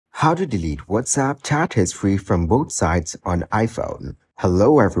How to delete WhatsApp chat history from both sides on iPhone.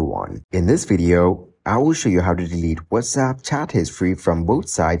 Hello everyone. In this video, I will show you how to delete WhatsApp chat history from both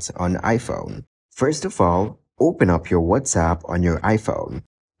sides on iPhone. First of all, open up your WhatsApp on your iPhone.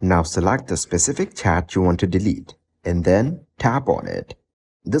 Now select the specific chat you want to delete and then tap on it.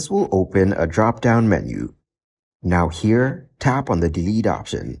 This will open a drop-down menu. Now here, tap on the delete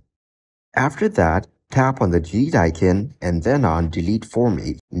option. After that, tap on the delete icon and then on delete for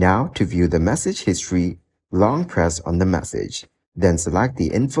me. Now to view the message history, long press on the message. Then select the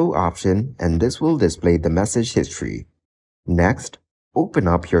info option and this will display the message history. Next, open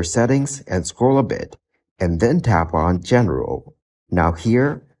up your settings and scroll a bit and then tap on general. Now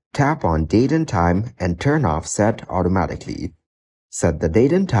here, tap on date and time and turn off set automatically. Set the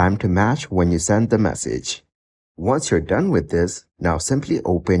date and time to match when you send the message. Once you're done with this, now simply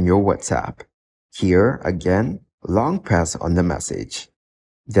open your WhatsApp. Here, again, long press on the message.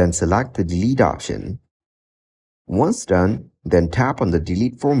 Then select the delete option. Once done, then tap on the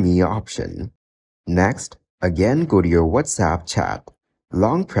delete for me option. Next, again go to your WhatsApp chat.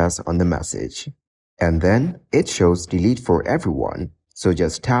 Long press on the message. And then it shows delete for everyone, so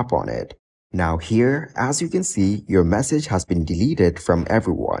just tap on it. Now here, as you can see, your message has been deleted from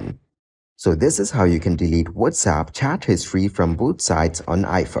everyone. So this is how you can delete WhatsApp chat history from both sides on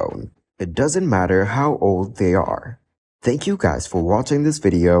iPhone. It doesn't matter how old they are. Thank you guys for watching this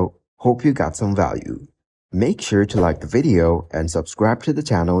video. Hope you got some value. Make sure to like the video and subscribe to the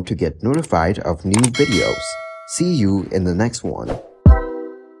channel to get notified of new videos. See you in the next one.